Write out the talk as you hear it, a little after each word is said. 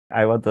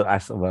I want to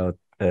ask about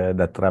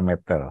Datura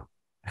Metel.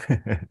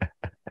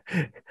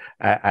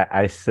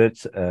 I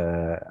search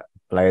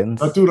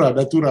plants. Datura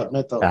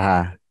Metel.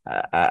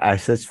 I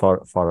search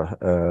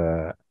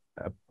for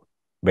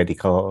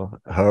medical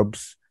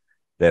herbs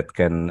that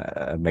can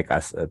make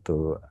us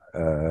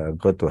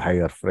go to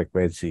higher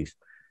frequencies,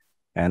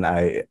 and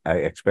I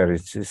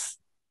experiences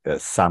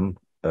some,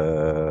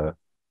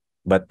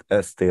 but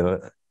still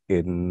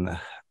in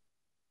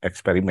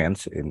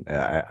experiments.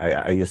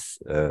 I use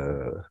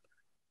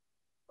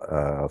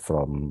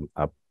from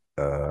up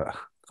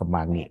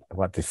kemangi.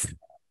 What is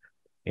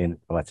in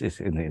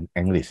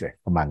English?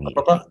 Kemangi.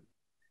 Apa?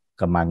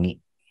 Kemangi.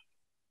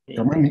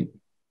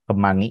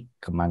 Kamani.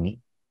 Kemangi.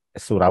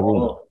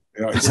 Surawung. Oh,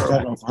 yeah, it's a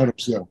kind of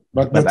herbs, yeah.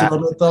 But But Datura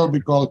Metel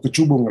we call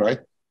kecubung,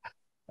 right?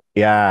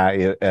 yeah,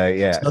 It's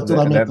yeah.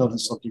 Datura Then Metel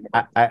he's talking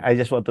about. I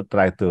just want to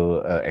try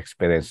to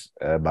experience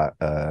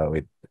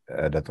with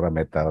Datura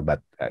Metal,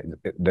 but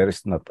there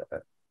is not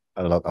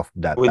a lot of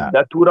With data.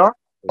 Datura?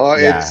 Oh,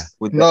 Yeah.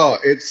 With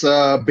it's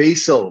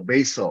basil.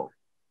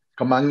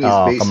 Kemangi is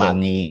Oh, basil.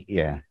 kemangi.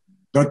 Yeah.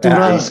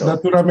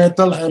 Datura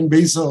Metel and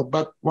basil.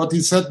 But what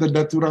he said, the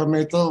Datura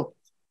Metel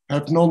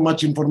have not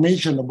much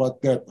information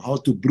about that, how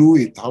to brew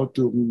it, how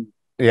to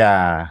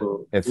Yeah,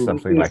 it's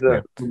something like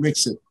that. to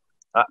mix it.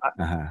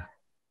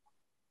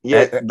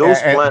 Yeah,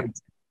 those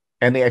plants.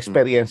 Any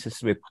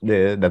experiences with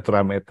the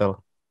Datura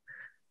Metal?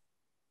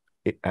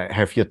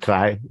 Have you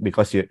tried?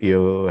 Because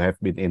you have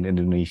been in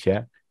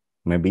Indonesia,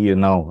 maybe you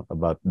know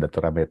about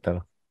Datura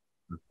Metal.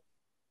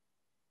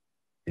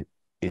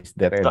 Is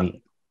there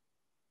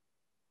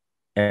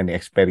any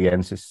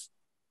experiences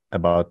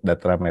about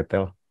Datura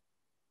Metal?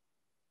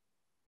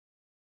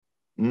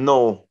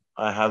 No,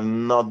 I have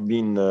not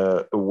been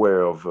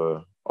aware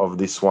of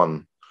this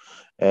one,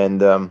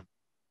 and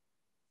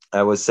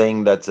I was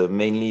saying that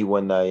mainly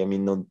when I am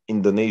in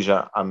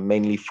Indonesia, I'm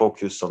mainly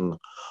focused on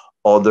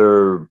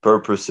other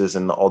purposes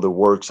and other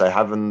works. I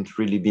haven't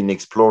really been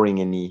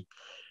exploring any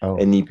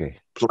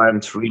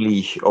plants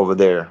really over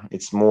there.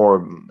 It's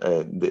more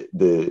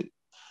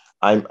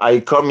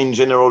I come in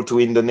general to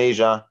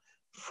Indonesia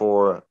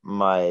for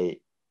my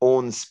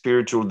own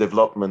spiritual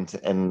development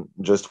and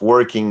just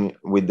working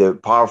with the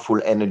powerful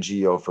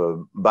energy of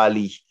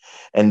Bali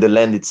and the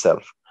land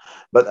itself.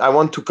 But I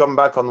want to come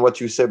back on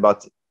what you said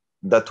about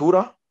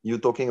Datura. You're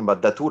talking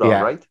about Datura,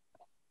 right?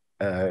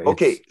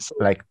 Okay, so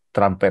like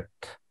trumpet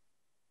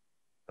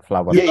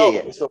flower.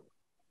 Yeah. So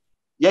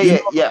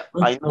yeah.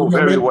 I know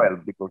very well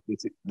because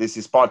this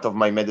is part of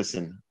my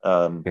medicine.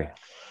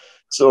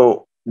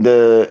 So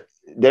there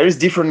is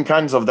different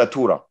kinds of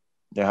Datura.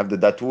 You have the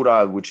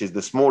Datura, which is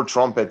the small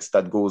trumpets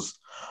that goes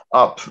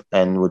up,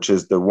 and which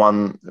is the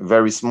one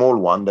very small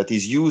one that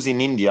is used in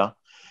India.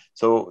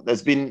 So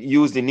that's been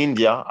used in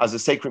India as a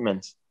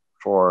sacrament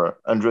for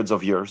hundreds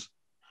of years,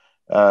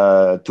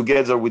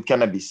 together with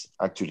cannabis,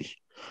 actually.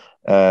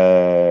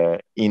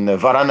 In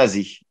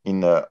Varanasi,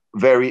 in a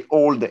very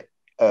old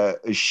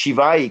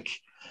Shivaic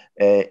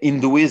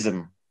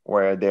Hinduism,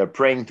 where they're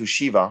praying to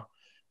Shiva,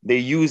 they're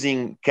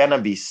using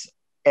cannabis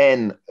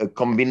and a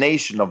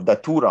combination of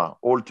Datura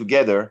all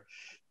together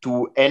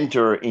to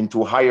enter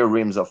into higher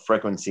realms of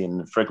frequency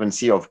and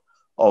frequency of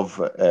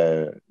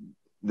the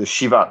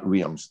Shiva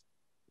realms.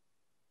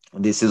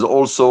 This is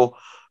also,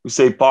 we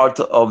say, part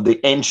of the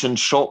ancient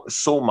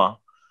Soma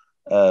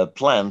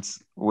plant,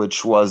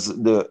 which was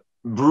the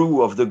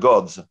brew of the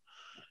gods,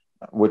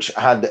 which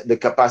had the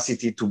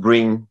capacity to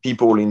bring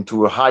people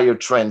into a higher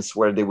trance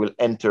where they will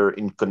enter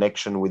in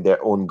connection with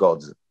their own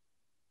gods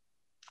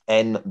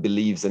and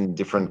beliefs in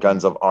different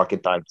kinds of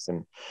archetypes.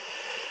 And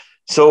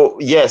so,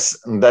 yes,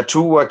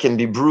 Datura can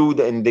be brewed.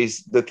 And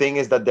the thing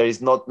is that there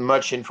is not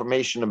much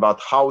information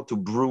about how to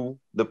brew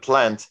the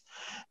plant.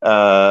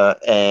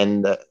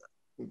 And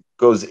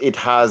because it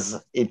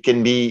has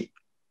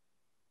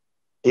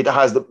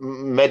the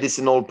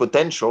medicinal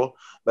potential,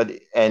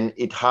 and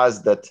it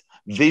has that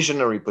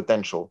visionary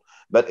potential,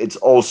 but it's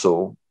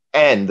also,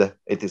 and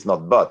it's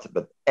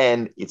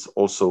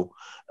also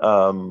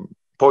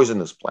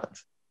poisonous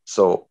plant.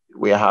 So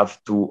we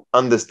have to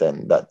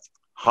understand that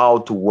how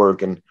to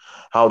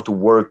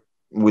work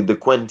with the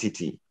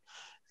quantity.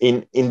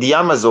 In the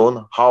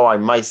Amazon, how I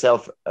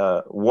myself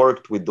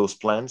worked with those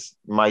plants,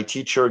 my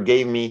teacher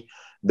gave me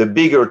the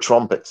bigger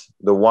trumpet,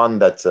 the one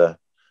that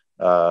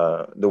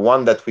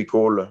we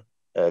call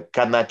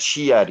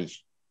Kanachiari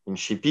in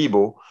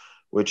Shipibo,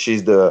 which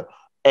is the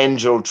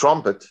angel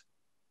trumpet,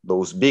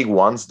 those big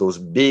ones, those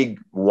big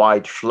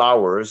white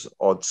flowers,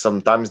 or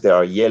sometimes they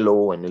are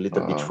yellow and a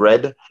little bit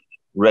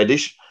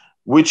reddish,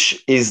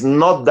 which is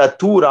not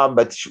Datura,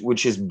 but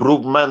which is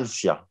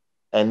Brugmansia.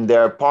 And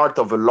they're part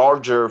of a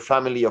larger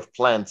family of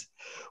plants,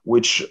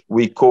 which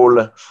we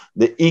call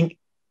the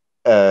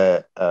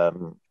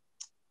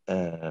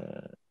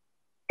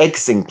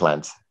hexing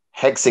plant,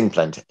 Hexing,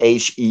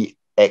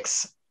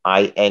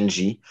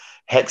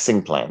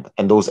 hexing plant.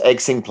 And those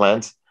hexing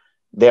plants,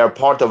 they are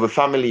part of a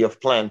family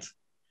of plants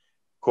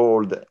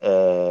called,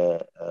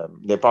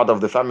 they're part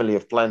of the family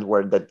of plant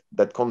where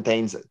that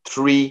contains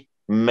three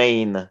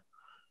main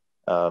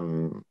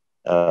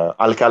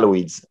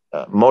alkaloids,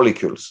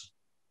 molecules,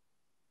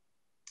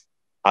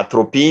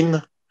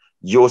 atropine,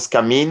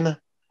 ioscamine,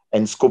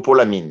 and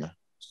scopolamine.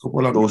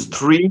 Those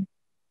three,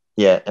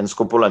 and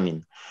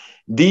scopolamine.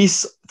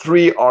 These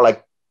three are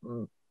like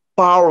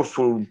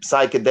powerful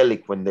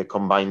psychedelic when they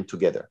combine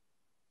together.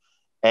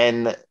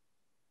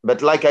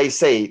 But like I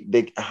say,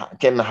 they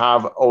can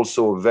have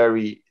also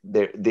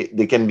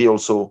they can be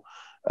also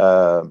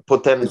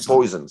potent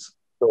poisons.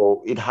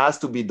 So it has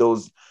to be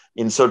dosed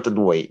in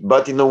certain way.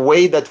 But in a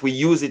way that we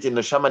use it in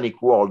the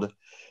shamanic world,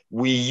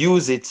 we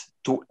use it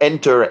to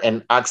enter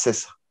and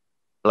access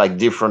like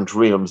different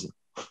realms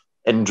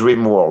and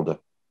dream world.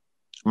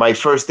 My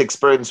first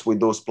experience with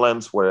those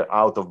plants were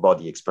out of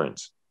body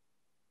experience,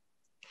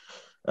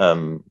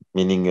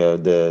 meaning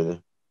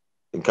the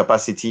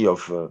capacity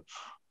of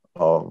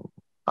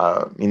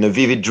in a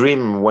vivid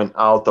dream went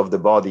out of the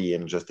body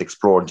and just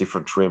explored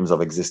different realms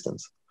of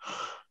existence.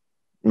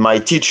 My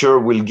teacher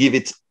will give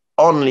it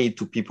only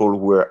to people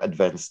who are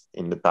advanced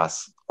in the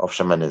path of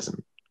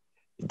shamanism.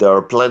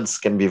 Their plants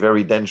can be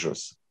very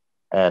dangerous,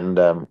 and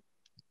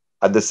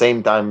at the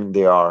same time,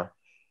 they are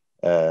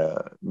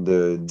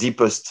the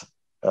deepest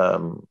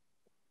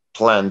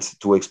plant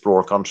to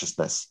explore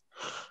consciousness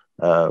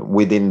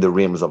within the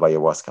realms of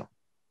ayahuasca.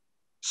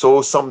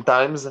 So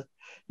sometimes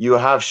you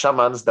have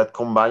shamans that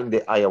combine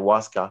the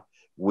ayahuasca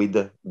with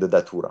the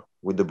datura,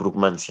 with the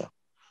brugmansia.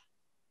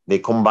 They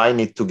combine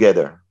it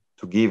together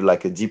to give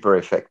like a deeper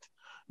effect,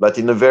 but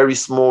in a very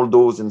small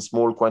dose and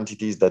small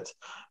quantities that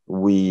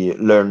we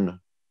learn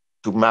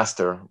to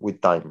master with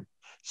time.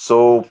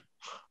 So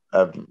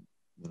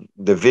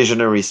the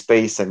visionary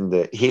space and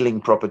the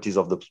healing properties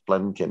of the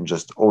plant can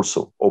just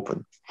also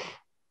open.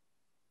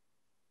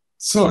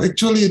 So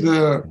actually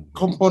the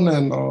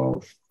component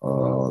of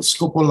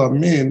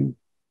scopolamine,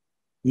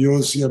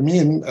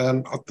 ioscamine,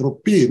 and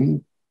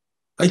atropine,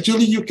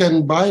 actually you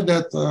can buy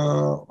that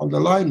on the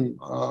line,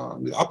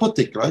 the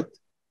apotheke, right?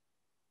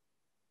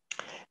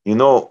 You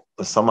know,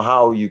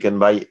 somehow you can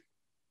buy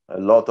a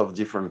lot of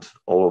different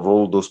of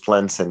all those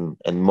plants and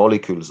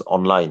molecules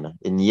online.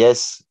 And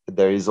yes,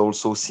 there is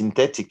also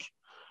synthetic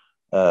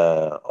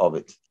of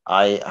it.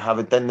 I have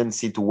a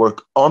tendency to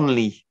work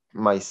only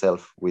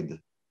myself with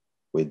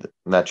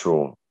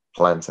natural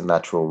plants and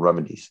natural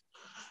remedies.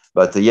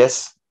 But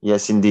yes,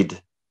 indeed.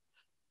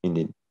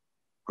 Okay.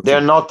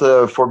 They're not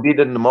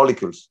forbidden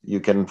molecules.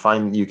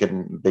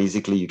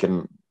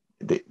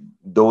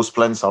 Those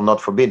plants are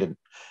not forbidden.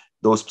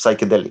 Those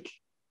psychedelic,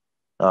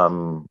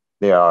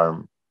 they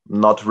are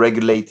not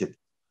regulated.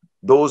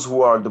 Those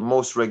who are the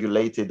most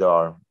regulated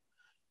are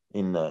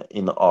in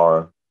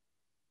our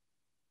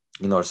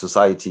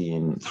society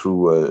and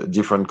through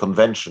different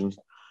conventions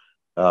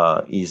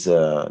is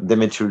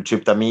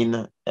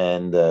dimethyltryptamine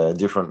and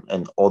different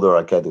and other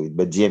alkaloids,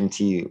 but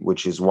DMT,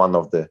 which is one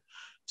of the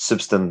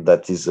substance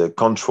that is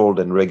controlled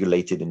and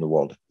regulated in the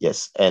world.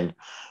 Yes, and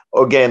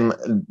again,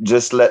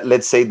 just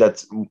let's say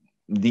that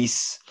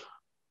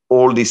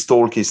all this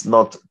talk is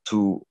not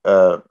to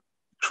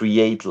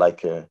create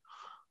like a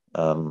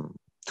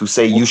to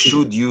say you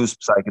should use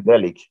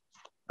psychedelic.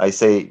 I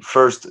say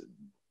first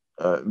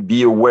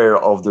be aware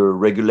of the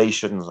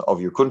regulations of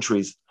your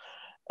countries,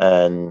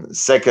 and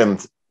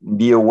second,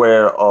 be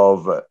aware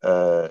of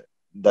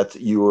that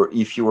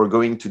if you are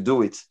going to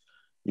do it,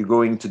 you're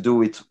going to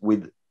do it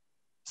with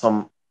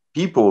some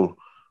people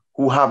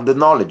who have the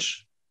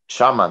knowledge,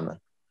 shaman,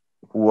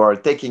 who are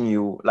taking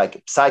you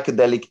like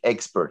psychedelic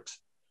experts,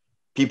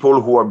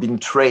 people who are being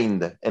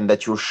trained and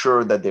that you're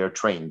sure that they're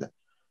trained,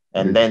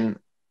 and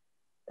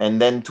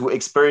then to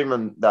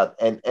experiment that.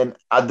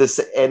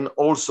 And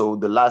also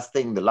the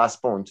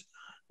last point,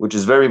 which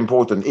is very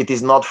important, it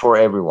is not for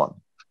everyone.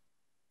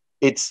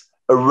 It's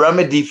a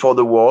remedy for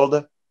the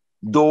world,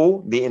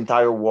 though the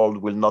entire world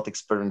will not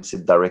experience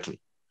it directly.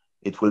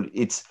 It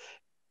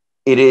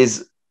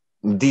is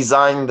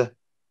designed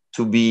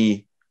to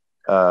be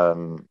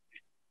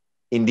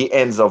in the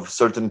hands of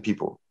certain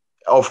people.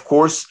 Of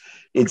course,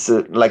 it's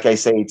like I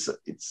say,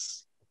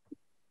 it's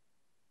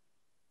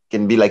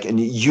can be like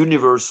any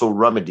universal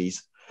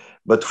remedies.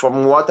 But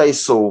from what I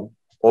saw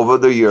over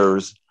the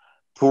years,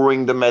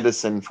 pouring the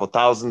medicine for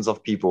thousands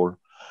of people,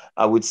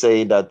 I would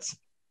say that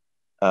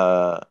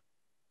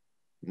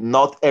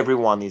not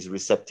everyone is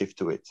receptive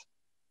to it.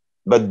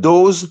 But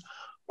those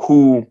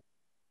who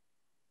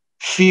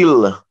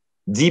feel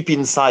deep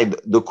inside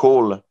the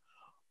call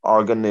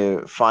are going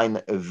to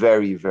find a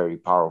very, very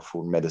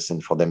powerful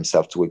medicine for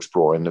themselves to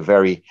explore and a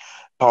very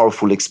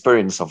powerful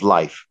experience of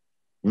life.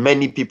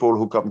 Many people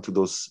who come to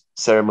those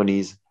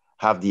ceremonies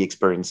have the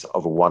experience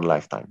of one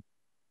lifetime.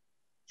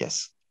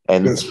 Yes.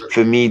 And yes,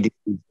 for me, this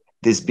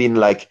has been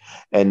like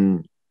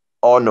an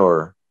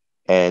honor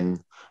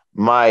and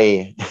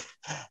my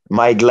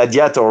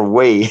gladiator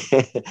way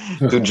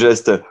to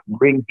just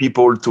bring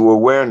people to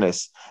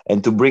awareness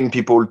and to bring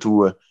people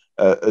to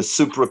a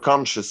super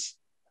conscious,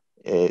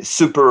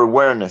 super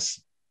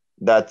awareness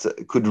that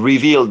could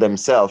reveal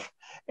themselves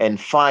and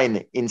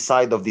find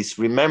inside of this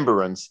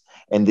remembrance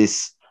and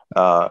this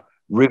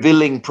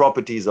revealing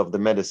properties of the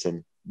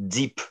medicine,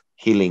 deep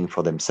healing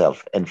for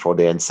themselves and for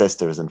their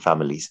ancestors and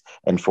families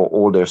and for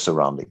all their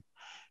surrounding.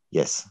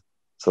 Yes.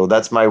 So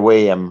that's my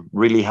way. I'm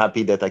really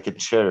happy that I can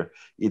share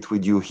it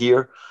with you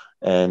here,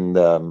 and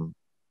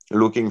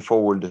looking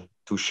forward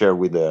to share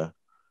with the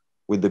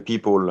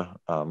people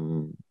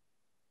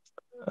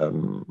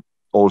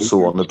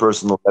also on a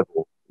personal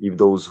level, if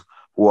those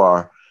who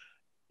are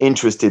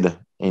interested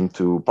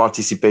into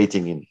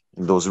participating in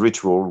those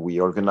rituals. We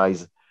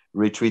organize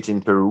retreat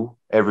in Peru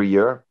every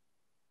year,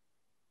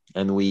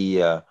 and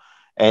we are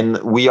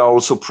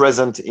also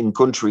present in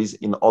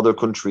other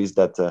countries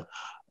that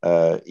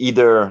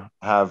either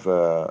have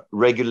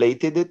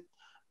regulated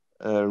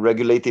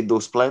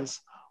those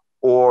plants,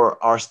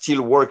 or are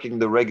still working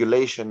the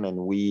regulation, and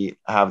we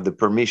have the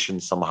permission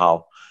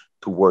somehow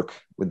to work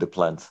with the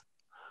plant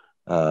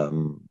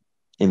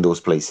in those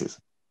places.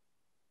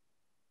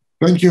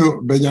 Thank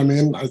you,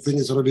 Benjamin. I think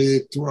it's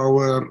already 2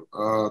 hours,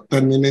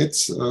 10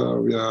 minutes.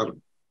 We are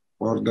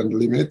more than the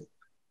limit.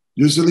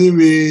 Usually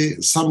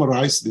we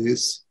summarize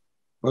this,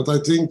 but I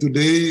think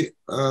today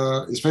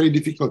it's very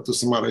difficult to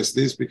summarize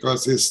this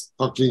because it's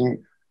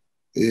talking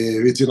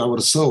within our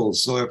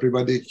souls. So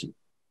everybody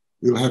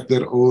will have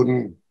their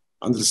own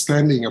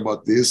understanding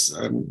about this,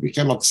 and we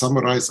cannot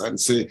summarize and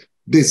say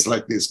this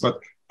like this. But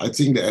I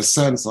think the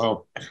essence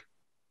of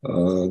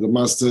the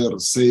master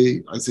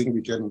say, I think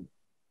we can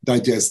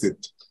digest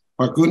it.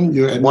 Pak Kun,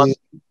 you any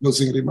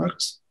closing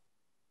remarks?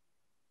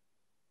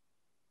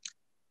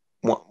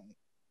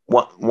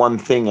 One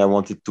thing I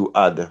wanted to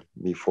add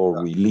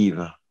before we leave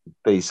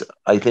space,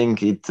 I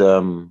think it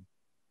there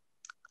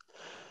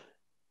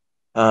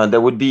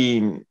would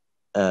be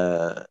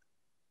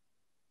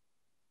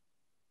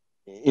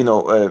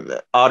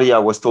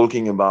Arya was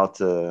talking about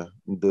the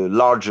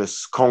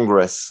largest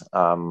congress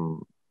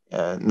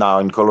now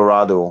in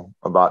Colorado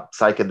about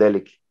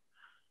psychedelic.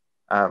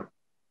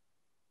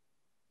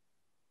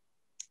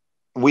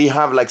 We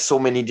have like so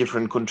many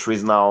different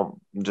countries now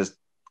just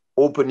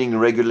opening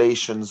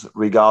regulations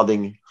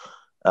regarding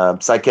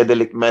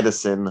psychedelic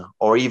medicine,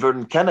 or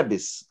even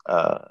cannabis,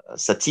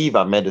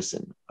 sativa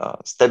medicine,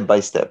 step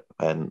by step,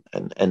 and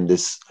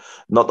this,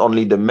 not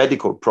only the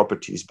medical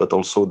properties but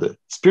also the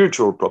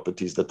spiritual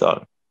properties that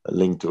are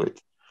linked to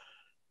it.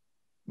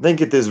 I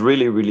think it is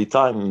really, really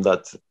time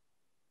that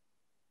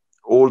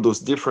all those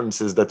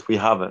differences that we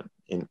have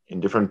in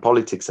different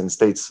politics and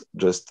states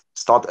just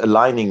start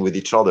aligning with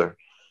each other.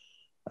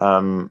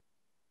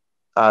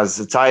 As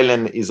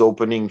Thailand is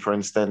opening, for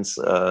instance,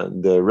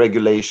 the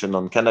regulation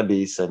on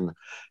cannabis, and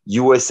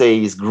USA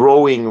is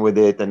growing with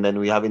it, and then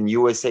we have in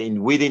USA,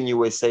 within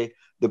USA,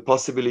 the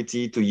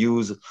possibility to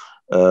use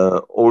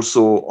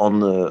also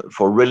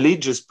for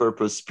religious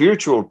purpose,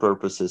 spiritual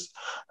purposes,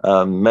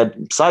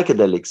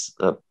 psychedelics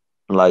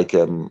like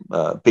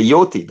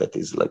peyote, that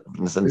is like,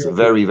 for instance,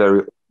 very,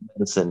 very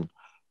medicine,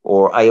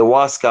 or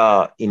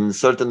ayahuasca in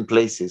certain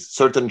places,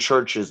 certain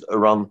churches,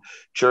 around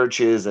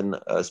churches and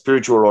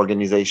spiritual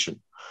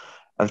organization.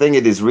 I think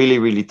it is really,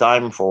 really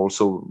time for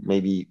also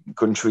maybe a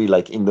country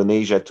like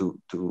Indonesia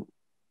to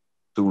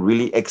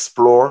really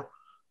explore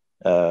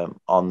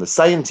on the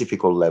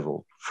scientific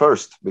level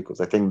first,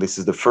 because I think this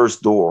is the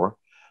first door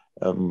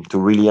to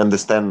really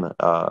understand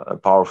a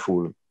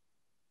powerful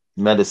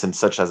medicine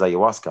such as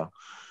ayahuasca,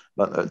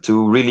 but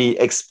to really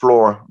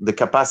explore the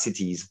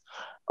capacities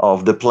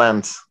of the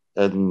plant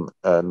and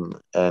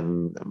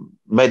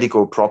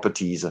medical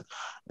properties,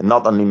 and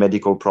not only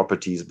medical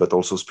properties but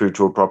also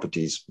spiritual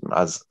properties,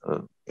 as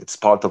it's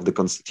part of the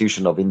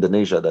constitution of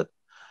Indonesia that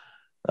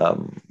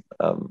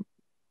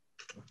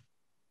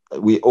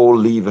we all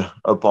live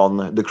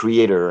upon the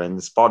creator, and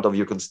it's part of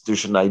your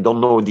constitution. I don't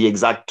know the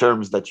exact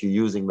terms that you're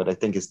using, but I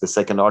think it's the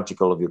second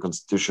article of your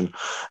constitution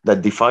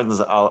that defines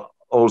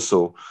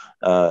also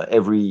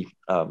every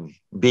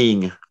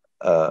being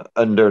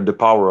under the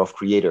power of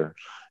creator,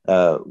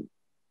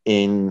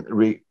 and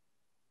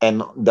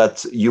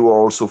that you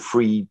are also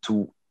free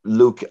to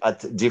look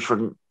at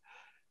different,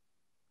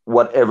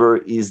 whatever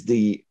is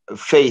the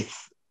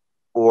faith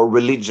or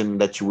religion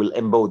that you will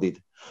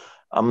embody.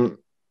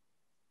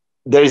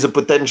 There is a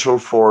potential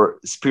for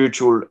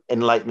spiritual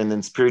enlightenment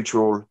and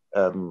spiritual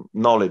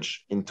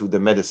knowledge into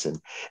the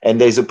medicine. And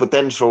there's a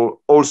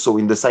potential also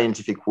in the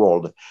scientific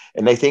world.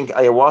 And I think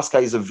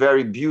ayahuasca is a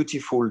very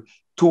beautiful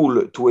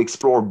tool to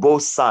explore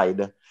both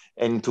sides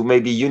and to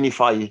maybe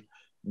unify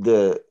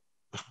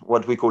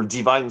what we call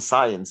divine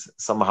science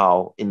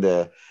somehow in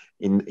the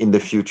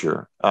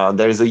future.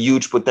 There is a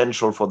huge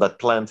potential for that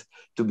plant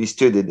to be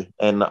studied,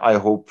 and I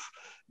hope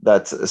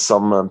that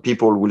some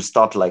people will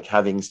start like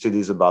having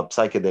studies about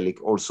psychedelic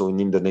also in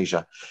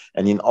Indonesia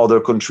and in other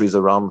countries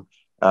around,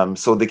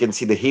 so they can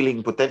see the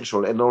healing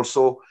potential, and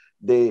also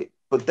the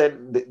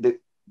potential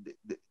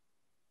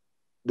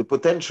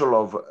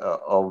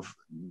of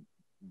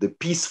the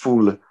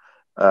peaceful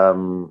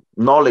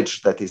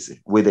knowledge that is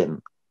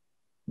within,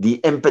 the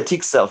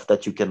empathic self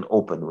that you can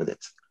open with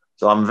it.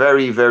 So I'm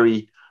very,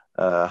 very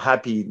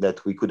happy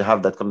that we could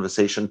have that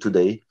conversation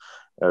today.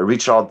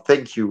 Richard,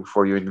 thank you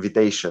for your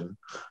invitation.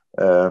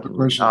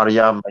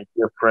 Arya, my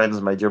dear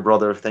friends, my dear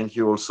brother, thank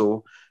you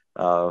also.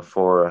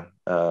 for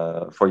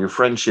your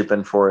friendship,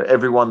 and for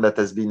everyone that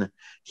has been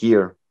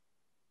here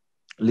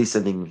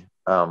listening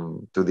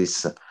to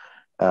this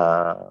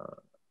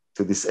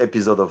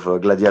episode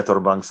of Gladiator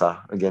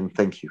Bangsa. Again,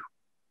 thank you.